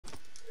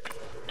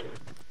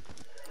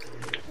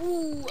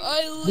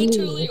I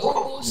literally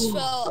almost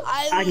fell.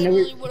 I I never,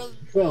 literally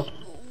bro.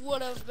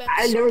 would have been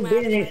I've so never mad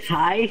been if I this fell.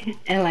 high,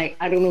 and like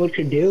I don't know what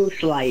to do.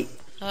 So like,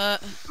 Uh,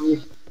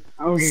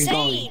 I'm just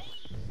going. Same.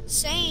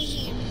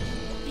 Same.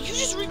 Did you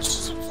just reach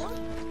season 4?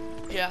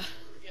 yeah.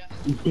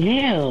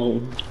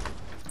 Damn.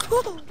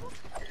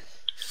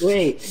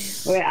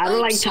 Wait. I don't I'm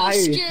like so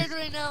tires. scared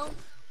right now. I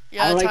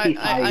Yeah, don't like these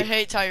I tires.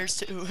 hate tires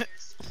too.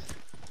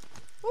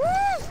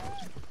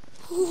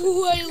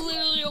 Ooh, I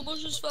literally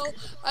almost just fell.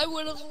 I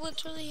would have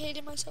literally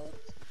hated myself.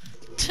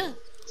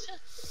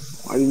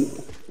 Are you?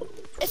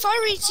 If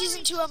I reach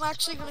season 2, I'm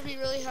actually gonna be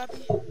really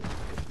happy.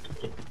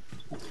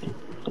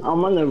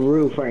 I'm on the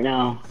roof right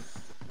now.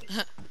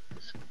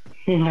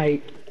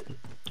 Like,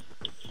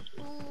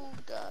 Oh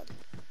god.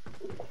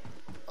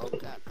 Oh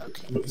god.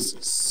 Okay, this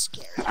is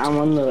scary. I'm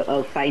on the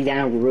upside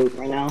down roof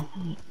right now.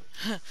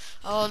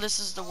 Oh, this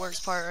is the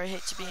worst part I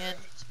hate to be in.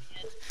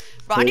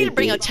 Bro, I need to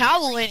bring a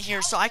towel in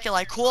here so I can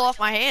like cool off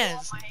my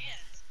hands.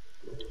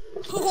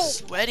 Oh,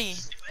 Sweaty.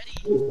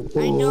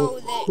 I know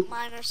that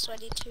mine are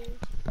sweaty too.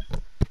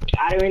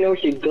 I don't even know where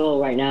to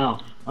go right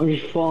now. I'm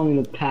just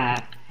following the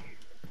path.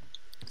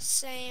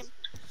 Same.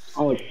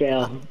 Oh, it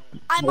fell.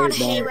 I'm on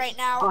hay right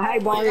now. Oh, hi,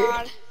 Oh my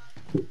Bart.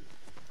 god.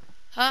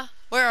 Huh?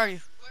 Where are you?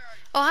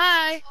 Oh,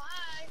 hi.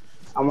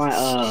 I'm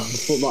on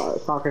football,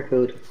 soccer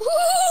food. Woo!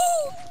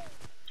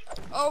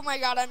 Oh my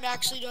god, I'm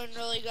actually doing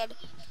really good.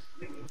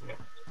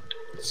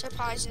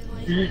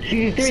 Surprisingly.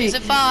 Season 3.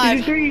 Season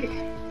 5.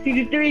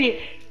 Season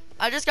 3.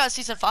 I just got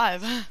season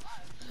 5.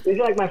 This is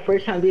like my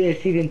first time being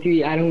in season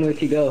 3. I don't know where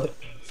to go.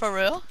 For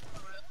real?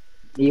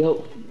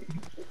 Yup.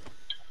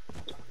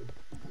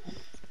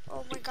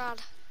 Oh my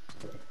god.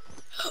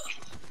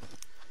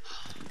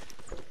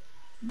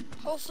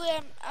 Hopefully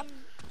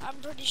I'm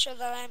pretty sure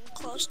that I'm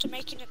close to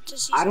making it to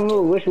season I don't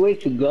know 2. which way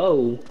to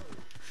go.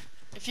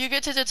 If you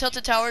get to the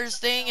Tilted Towers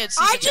thing, it's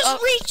season I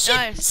just reached it,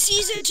 nice.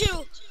 season 2.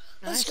 Let's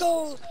Nice.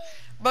 go.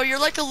 Bro, you're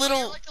like a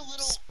little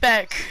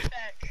speck.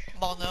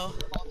 Mono.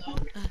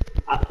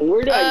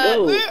 Where do I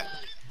go?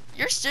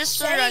 Your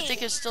sister, I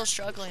think, is still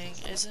struggling,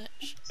 isn't?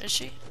 Is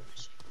she?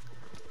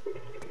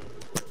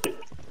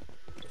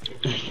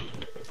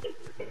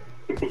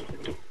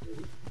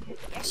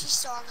 Yeah, she's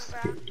still on the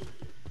ground.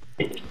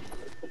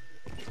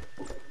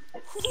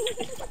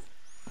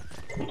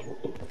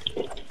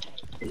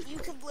 You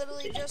can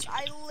literally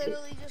I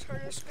literally just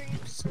heard her scream,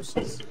 so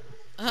she's...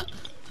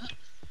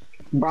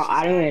 Bro,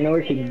 I don't even know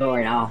where to go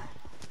right now.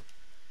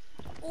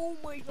 Oh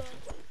my god.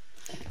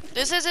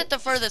 This isn't the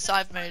furthest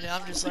I've made it.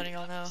 I'm just letting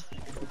y'all know.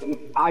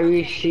 I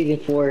reached season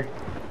 4.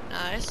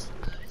 Nice.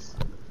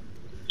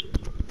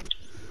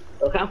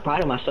 Look, I'm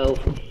proud of myself.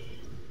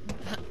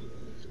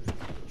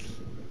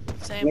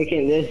 Same.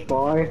 Making it this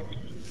far.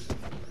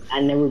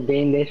 I've never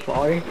been this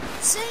far.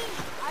 Same.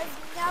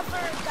 I've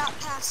never got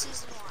past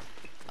season 1.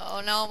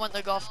 Oh, now I'm on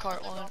the golf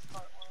cart one.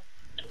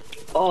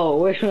 Oh,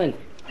 which one?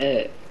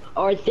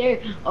 Right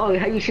there. Oh,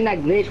 have you seen that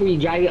glitch where you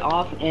drive it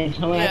off and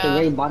someone at the Yeah.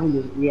 very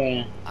bottom?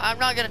 Yeah. I'm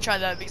not gonna try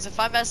that because if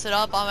I mess it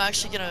up, I'm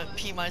actually gonna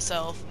pee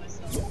myself.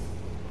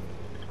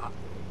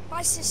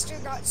 My sister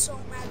got so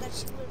mad that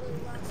she literally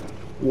left.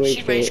 Wait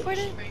She for rage it.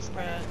 quitted?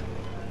 Bruh.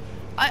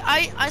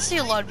 I see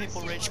a lot of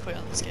people rage quit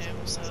on this game,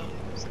 so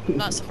I'm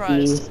not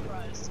surprised.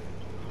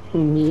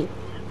 Me.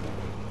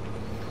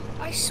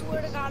 I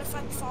swear to God, if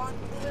I'm falling,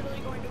 I'm literally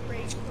going to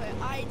rage quit.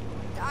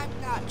 I'm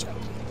not joking.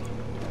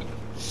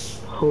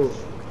 Oh.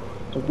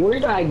 Where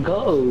did I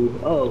go?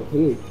 Oh,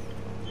 here.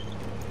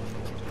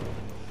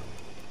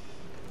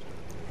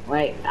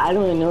 Like, I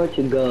don't even know where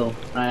to go. Nope,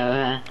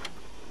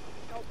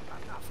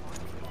 I'm not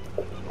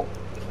falling.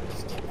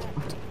 Just get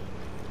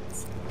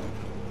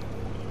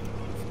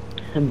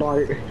that.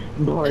 Bart.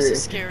 This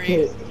is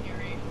scary.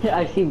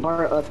 I see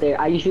Bart up there.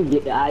 I usually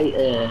get,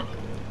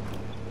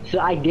 so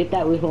I did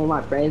that with one of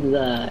my friends,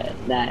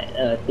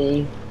 that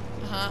thing,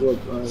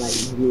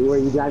 where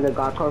you drive the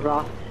golf cart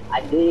off.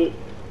 I did it,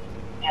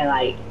 and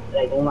like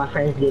one of my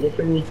friends did it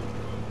for me.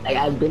 Like,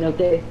 I've been up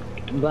there,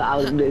 but I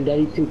was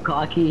very too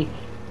cocky,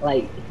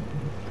 like,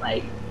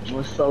 I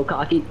was so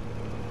cocky.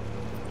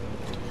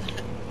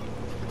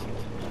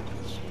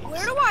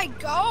 Where do I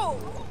go?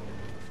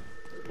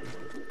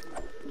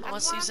 I'm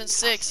on season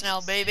 6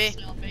 now, baby.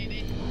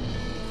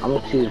 I'm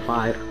on season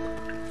 5.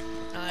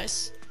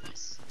 Nice.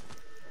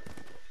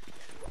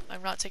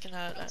 I'm not taking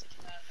that.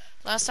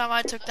 Last time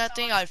I took that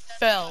thing, I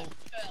fell.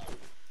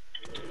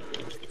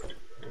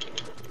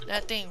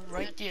 That thing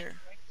right there.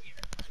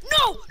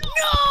 No!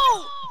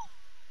 No!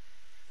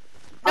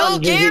 No,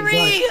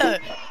 Gary!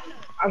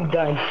 I'm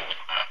done.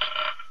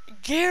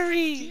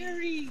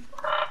 Gary!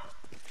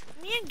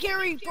 Me and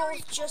Gary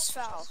both just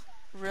fell.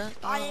 Really?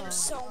 I am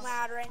so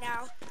mad right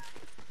now.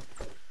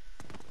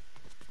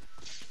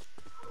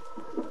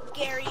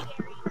 Gary.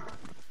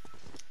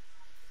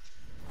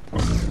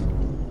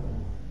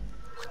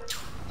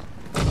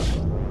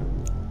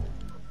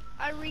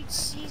 I reached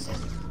season...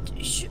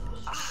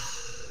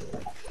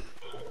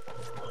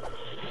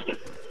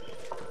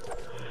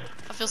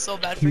 I feel so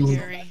bad for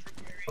Gary.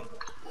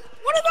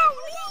 What about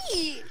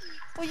me?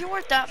 Well, you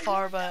weren't that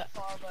far, but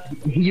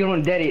You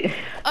don't get it.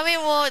 I mean,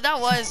 well, that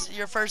was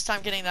your first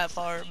time getting that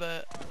far,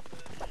 but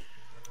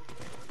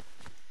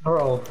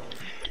Bro,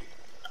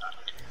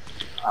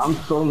 I'm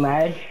so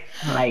mad.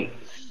 Like,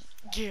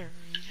 Gary.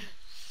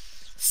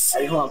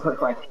 I just want to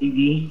put my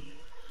TV.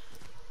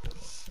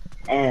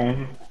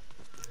 And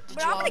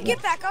But I'm gonna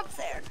get back up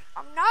there.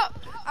 I'm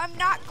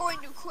not going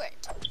to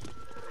quit.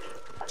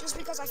 Just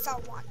because I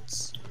fell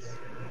once.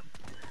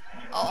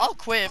 I'll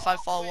quit if I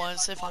fall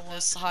once if I'm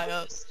this high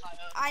up.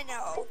 I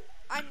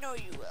know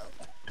you will.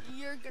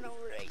 You're gonna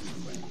rage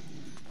quit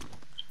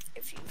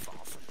if you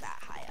fall from that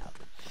high up.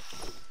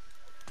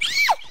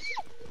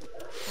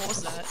 What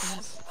was that?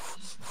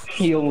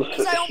 he almost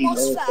Because I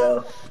almost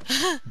fell.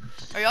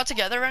 Are y'all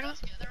together right now?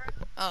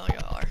 Oh,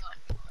 y'all are.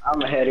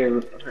 I'm ahead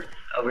over.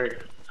 Alright.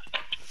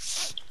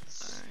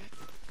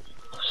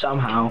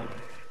 Somehow.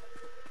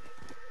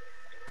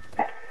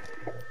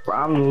 Bro,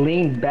 I'm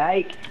leaned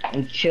back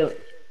and chill.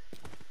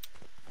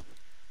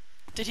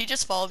 Did he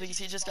just fall because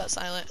he just got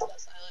silent?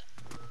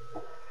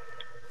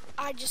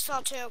 I just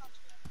fell too.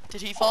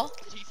 Did he fall?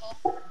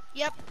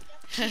 Yep.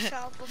 He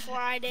fell before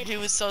I did. He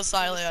was so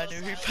silent, I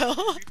knew he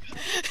fell.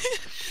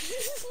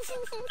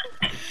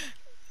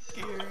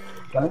 Gary.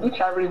 Can I do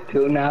chapter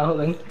 2 now?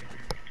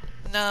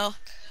 No.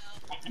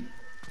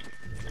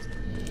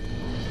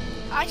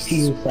 I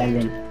Season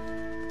swear.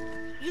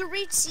 7. You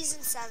reached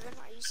season 7.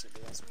 Are you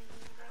serious, man?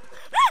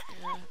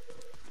 Yeah.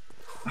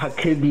 I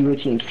could be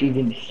reaching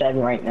season 7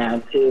 right now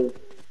too.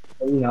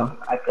 But, you know,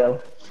 I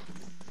go.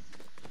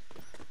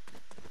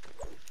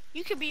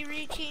 You could be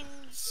reaching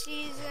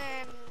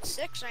season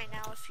 6 right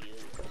now if you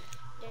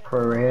did.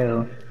 For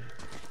real.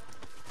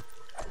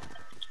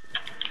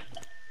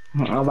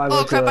 I'm about to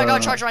Oh go crap, to, I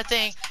gotta charge my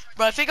thing.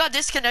 Bro, if it got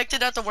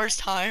disconnected at the worst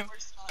time.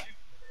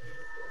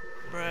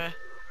 Bruh.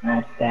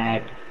 That's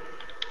sad.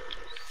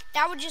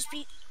 That would just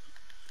be.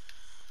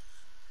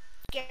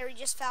 Gary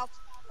just fell.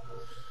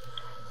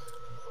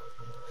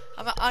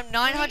 I'm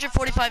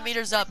 945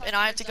 meters up and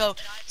I have to go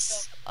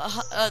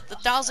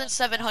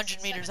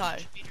 1,700 meters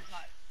high.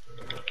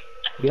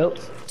 Yep.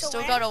 Still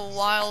win? got a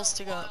whiles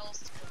to go.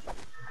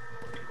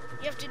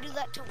 You have to do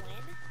that to win?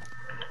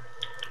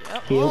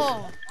 Yep. Yep.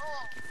 Oh.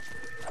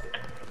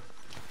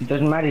 It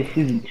doesn't matter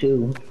season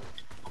 2.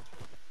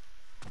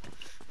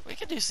 We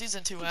could do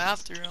season 2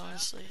 after,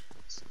 honestly.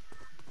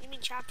 You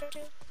mean chapter 2?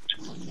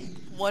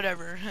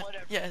 Whatever.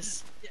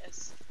 Yes.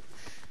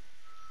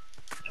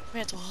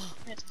 Mantle.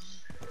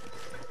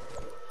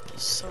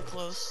 So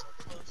close.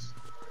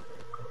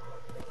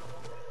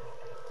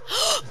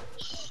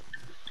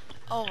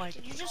 Oh my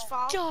Did you just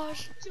fall?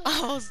 gosh. I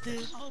almost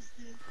did.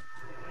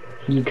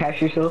 Can you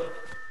catch yourself?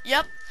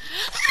 Yep.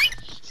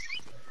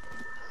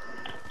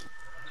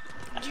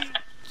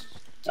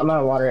 I'm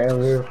out of water and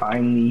river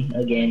find me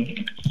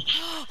again.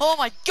 Oh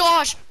my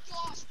gosh.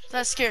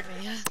 That scared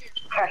me.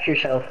 Catch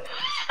yourself.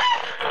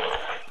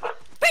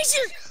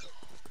 Basic!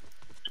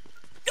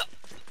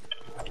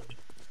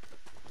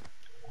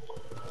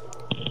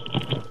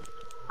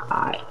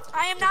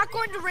 I am not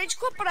going to rage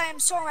quit, but I am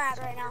so mad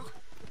right now.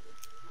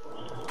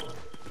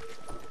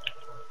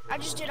 I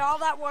just did all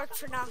that work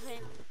for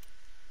nothing.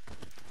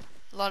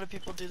 A lot of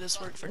people do this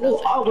work for Oh,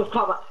 nothing. I was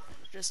coming.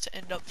 Just to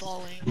end up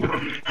falling.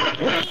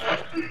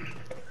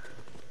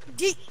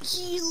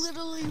 He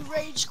literally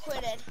rage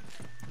quitted.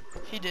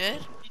 He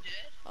did?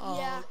 Oh,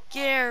 Yeah.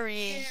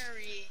 Gary.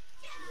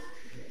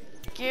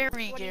 What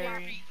do you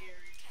Gary.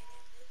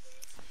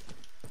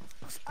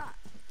 Fuck.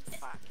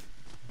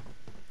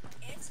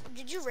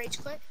 Did you rage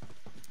quit?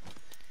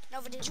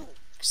 Nova, did you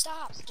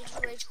stop? Did you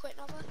rage quit,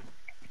 Nova?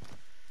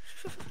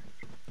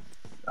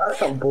 That's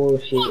some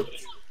bullshit.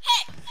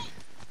 Hey!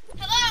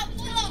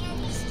 Hello!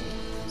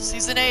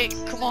 Season 8,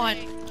 come on.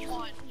 You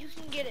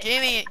can get it.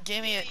 Give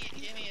me it.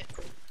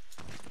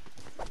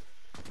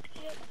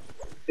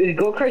 Is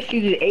Go Kart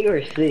season 8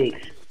 or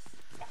 6?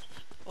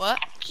 What?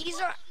 Keys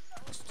are.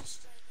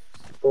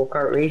 Go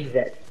Kart races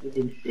at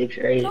season 6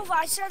 or 8. Nova,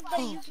 I said that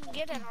you can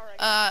get it already.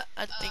 I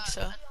think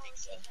so.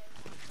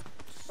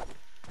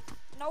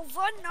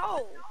 Nova,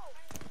 no.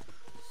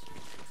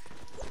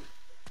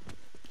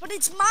 But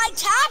it's my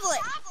tablet.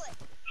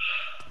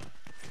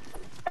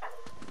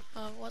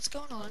 What's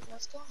going on?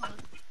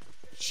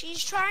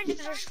 She's trying to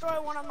destroy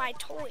one of my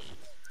toys.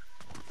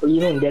 But you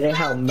don't get it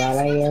how mad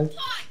I am?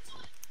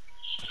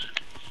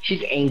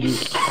 She's angry.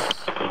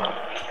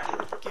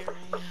 Gary.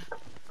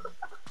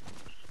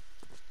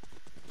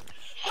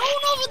 No,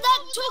 Nova,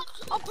 that took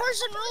a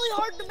person really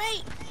hard to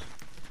make.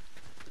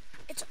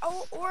 It's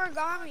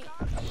origami.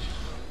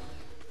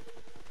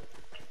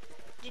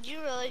 Did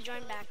you really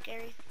join back,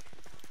 Gary?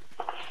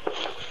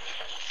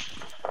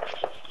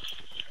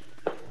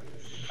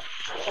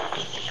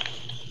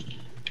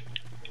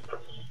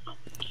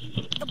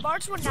 The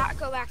Barts would not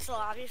go back to the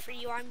lobby for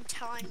you, I'm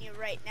telling you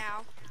right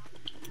now.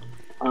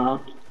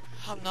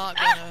 I'm not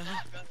gonna.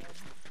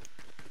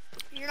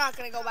 You're not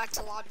gonna go back to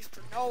the lobby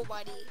for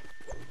nobody.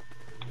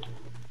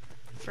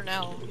 For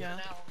now, yeah.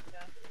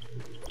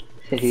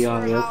 Said he For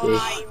already how up there.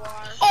 high you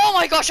are. Oh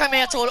my gosh, I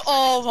mantled.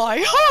 Oh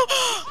my.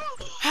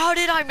 How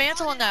did I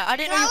mantle on that? I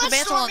didn't know you could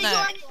mantle on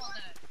that.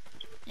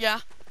 Yeah.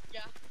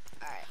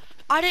 Alright.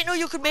 I didn't know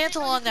you could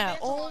mantle on that.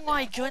 Oh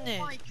my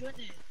goodness.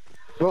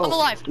 Bro, I'm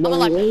alive. I'm the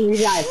alive. only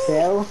reason I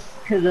fell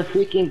because the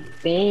freaking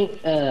thing,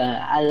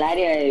 I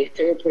landed at a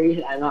third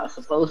place I'm not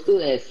supposed to,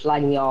 and it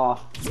slid me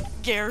off.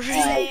 Gary.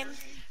 Same.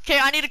 Okay,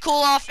 I need to cool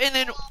off and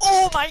then.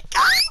 Oh my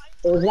god.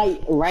 It was like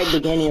right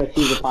beginning of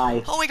season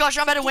 5. Oh my gosh,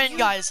 I'm about to win,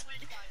 guys.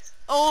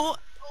 Oh.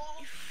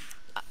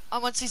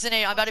 I'm on season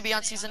 8. I'm about to be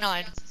on season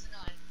 9.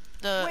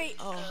 Wait.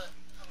 Oh.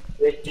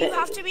 Do you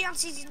have to be on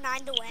season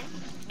 9 to win?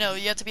 No,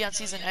 you have to be on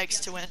season X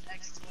to win.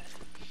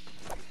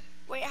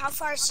 Wait, how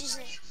far is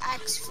season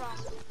X from?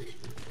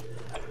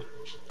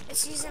 Is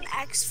season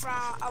X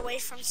from away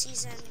from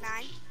season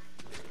 9?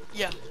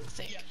 Yeah, I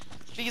think.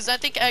 Because I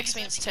think X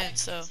means 10,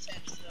 so.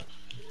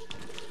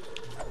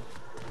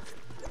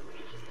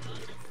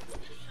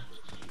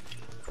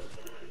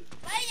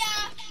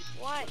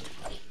 What?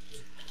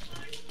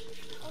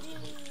 What do you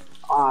mean?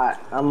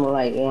 I'm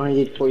like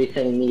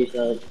 147 meters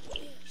up.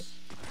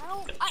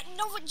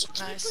 No, but can you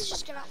Nice. please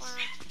just get out my room?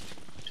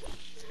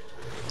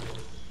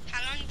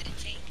 How long did it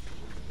take?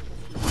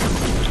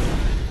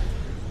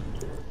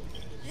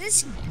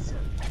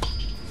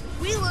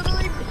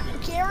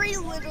 Gary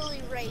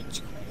literally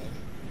rage quitted.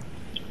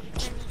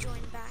 Then he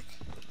joined back.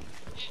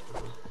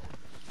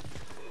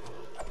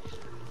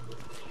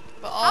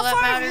 But all that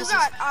How far have matters you is.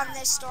 got on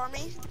this,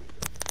 Stormy?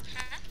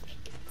 Huh?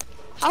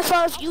 How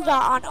far have you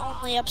got on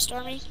Only Up,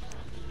 Stormy?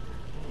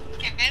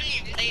 I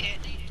haven't even played it.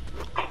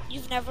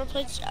 You've never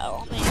played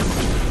Only Up?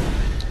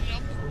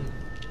 Nope.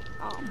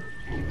 Oh.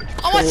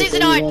 I'm on season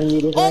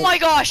 9! Oh my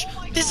gosh!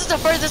 This is the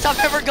furthest I've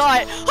ever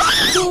got!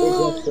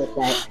 Oh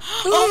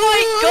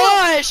my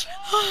gosh!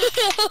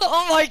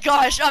 Oh my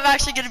gosh, I'm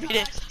actually gonna beat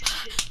it.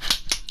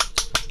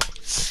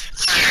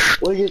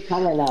 Where's your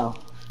timer now?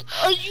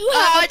 Are you My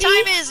happy?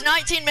 time is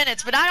 19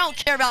 minutes, but I don't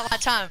care about my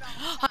time.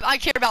 I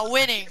care about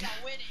winning.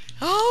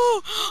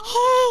 Oh,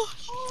 oh.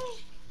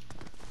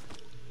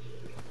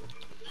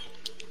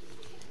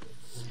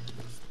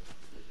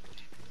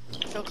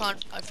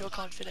 I feel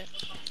confident.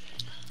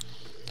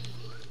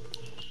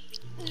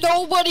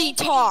 Nobody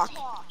talk.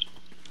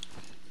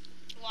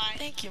 Why?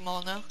 Thank you,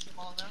 Molno.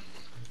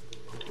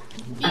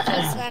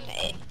 Because then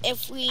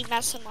if we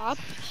mess him up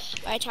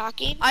by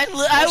talking, I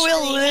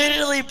will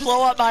literally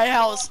blow up my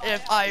house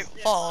if I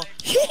fall.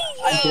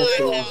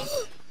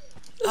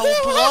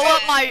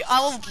 I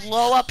will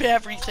blow up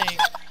everything.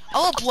 I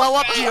will blow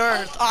up the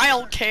earth. I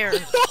don't care.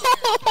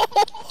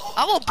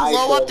 I will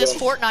blow up this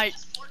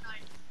Fortnite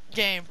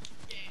game.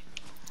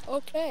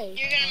 Okay.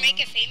 You're gonna make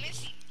it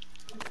famous?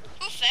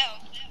 Who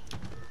fell?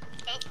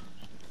 Oh,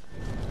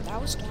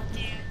 That was dumb.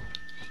 damn.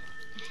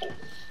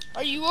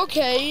 Are you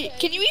okay?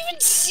 Can you even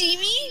see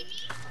me?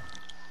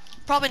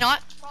 Probably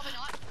not.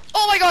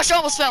 Oh my gosh, I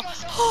almost fell.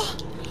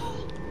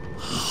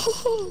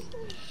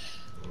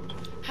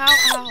 How?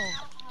 Ow.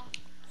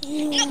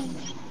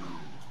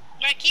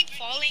 But I keep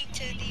falling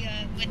to the,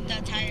 with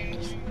the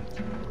tires.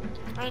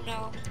 I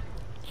know.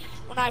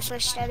 When I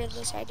first started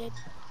this, I did.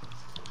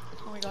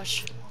 Oh my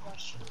gosh.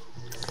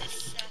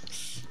 This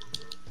sucks.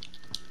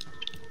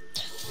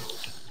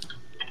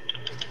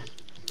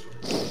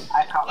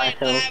 I caught But I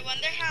myself.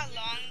 wonder how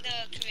long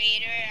the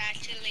creator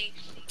actually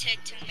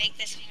took to make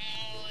this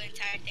whole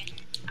entire thing.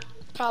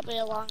 Probably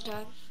a long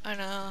time. I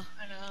know.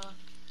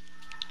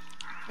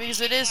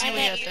 Because it is new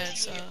yet then,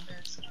 so.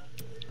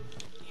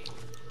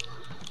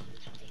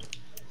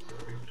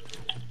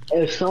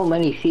 There's so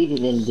many seasons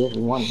in just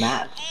one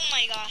map. Oh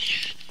my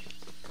gosh.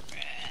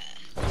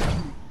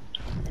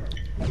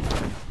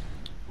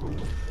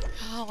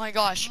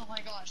 Oh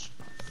my gosh.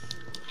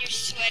 You're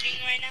sweating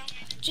right now?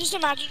 Just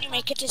imagine you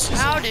make it to season.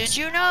 How did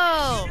you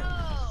know?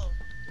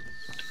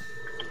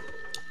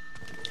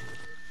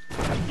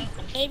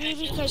 Maybe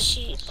because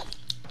she.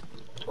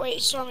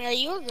 Wait, Stormy, are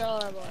you a girl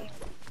or a boy?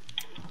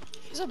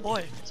 He's a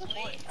boy.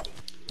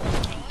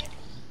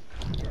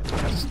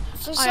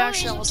 For I some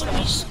actually reason,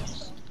 almost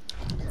fell.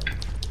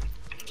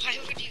 Why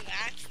would you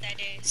ask that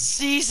is?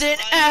 Season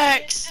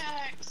X.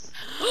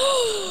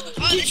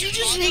 Did you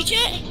just reach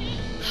it?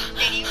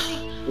 Did you?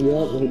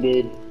 Yep, we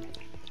did.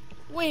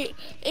 Wait,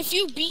 if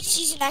you beat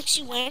season X,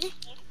 you win?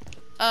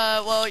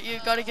 Well, you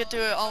gotta get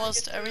through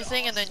almost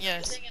everything, and then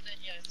yes.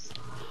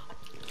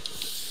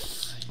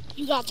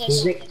 You got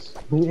He's this.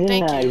 in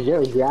Thank you.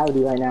 zero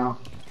gravity right now.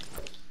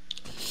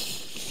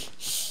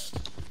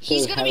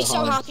 He's So gonna be so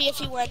hard. happy if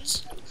he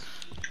wins.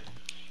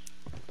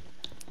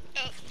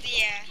 Oh,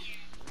 yeah.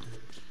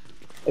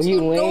 If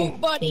you win,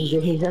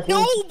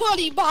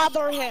 Nobody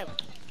bother him.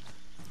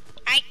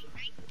 I.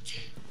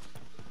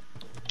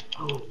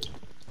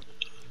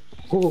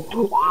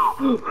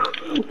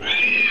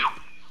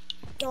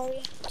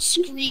 Don't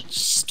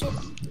screech.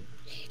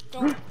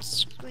 Don't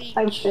screech.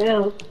 I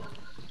failed.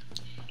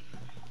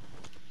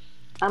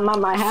 I'm at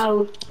my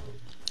house.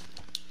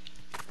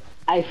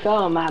 I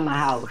fell. I'm at my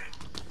house.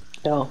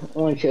 So, I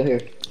want to chill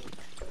here.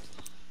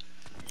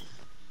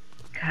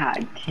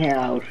 God damn,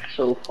 I was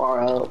so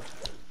far up.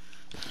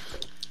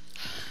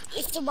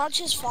 if the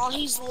marches fall,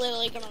 he's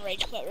literally gonna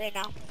rage quit right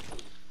now.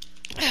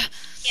 Yeah,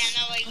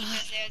 no way he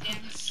does it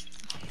again. Oh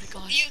my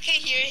gosh. You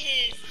can hear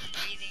his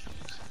breathing.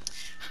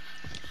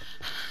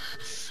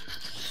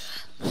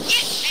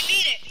 Yes, I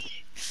made it.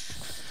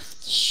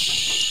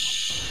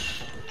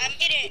 I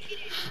made it.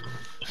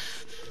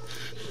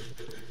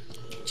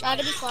 Try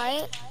to be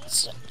quiet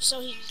so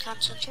he can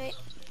concentrate.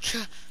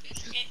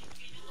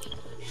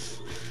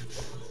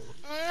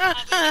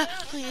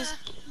 Please.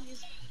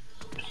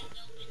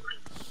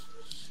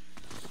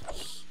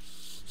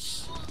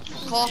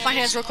 Call off my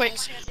hands real quick.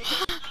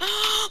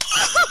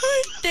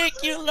 Thank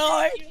you,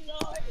 Lord.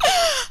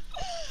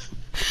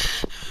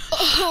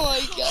 Oh my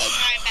god.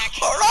 I'm back.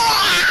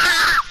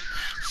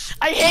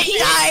 I hate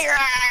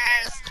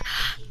tires.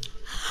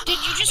 Did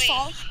you just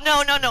fall?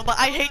 No, but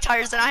I hate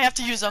tires and I have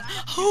to use them.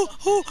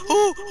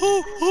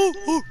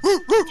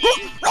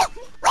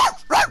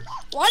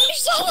 Why do you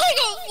sound like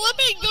a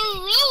flipping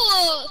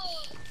gorilla?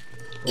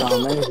 No,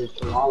 man, it's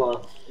Chihuahua.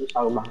 What you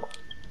talking about?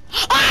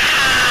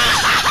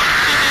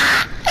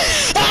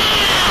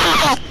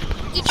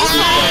 Did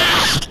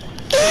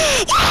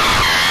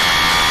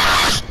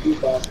you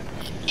fall?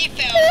 He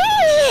fell.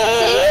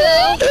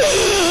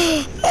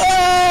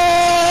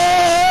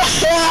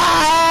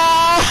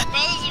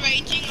 Bro's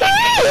raging like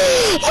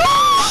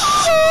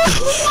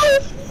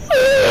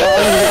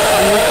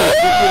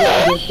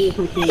you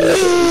good, bro.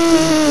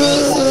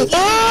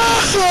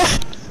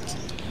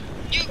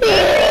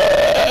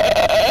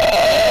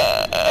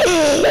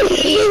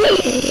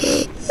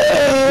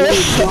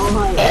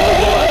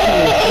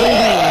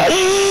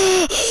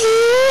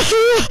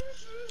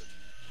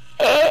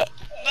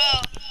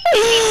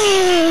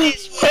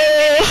 This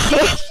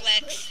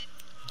flex.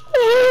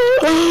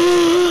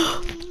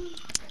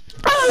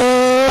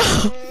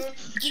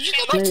 Did you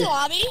go back to the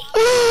lobby?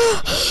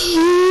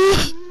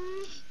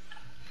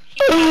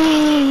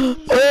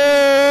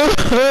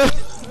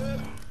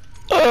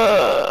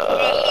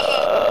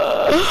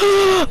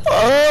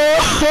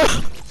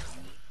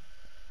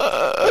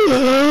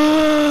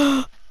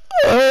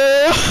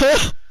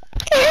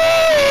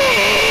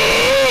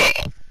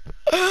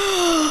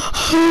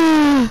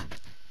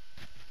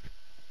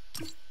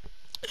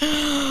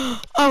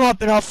 I'm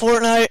hopping off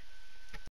Fortnite.